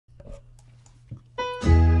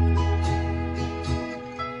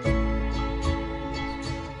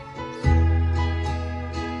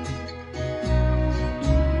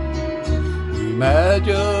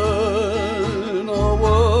imagine a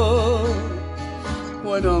world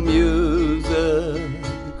when the music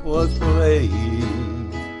was playing.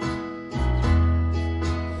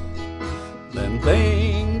 Then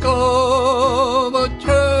think of a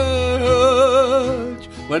church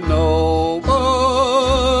when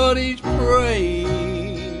nobody's praying.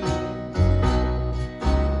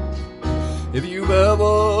 If you've ever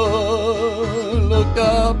looked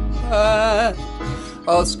up at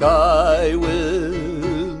a sky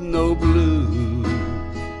with no blue,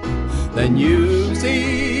 then you've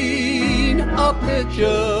seen a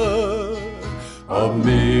picture of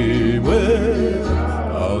me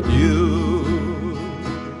without you.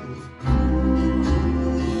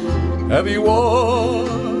 Have you walked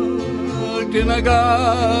in a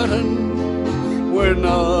garden where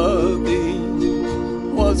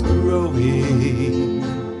nothing was growing,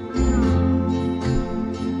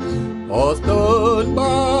 or stood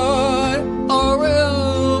by a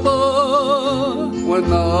river when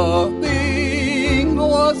nothing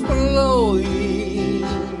was flowing?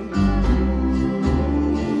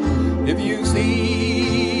 If you've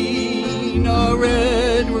seen a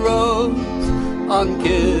red rose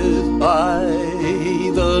unkissed by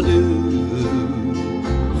the dew,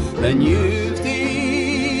 then you've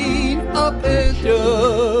seen a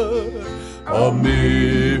picture of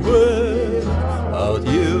me without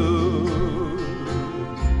you.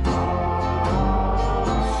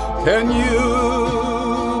 Can you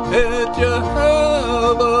picture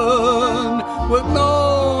heaven with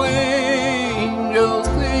no angels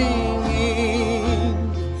singing,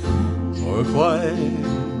 or quiet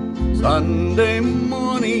Sunday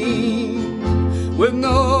morning with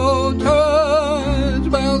no church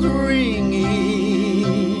bells ringing?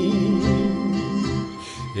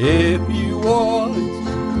 If you once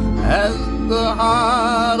as the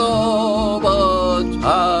heart of a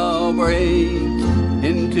child breaks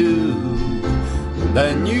into,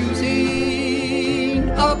 then you've seen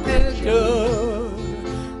a picture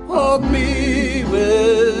of me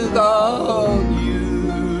with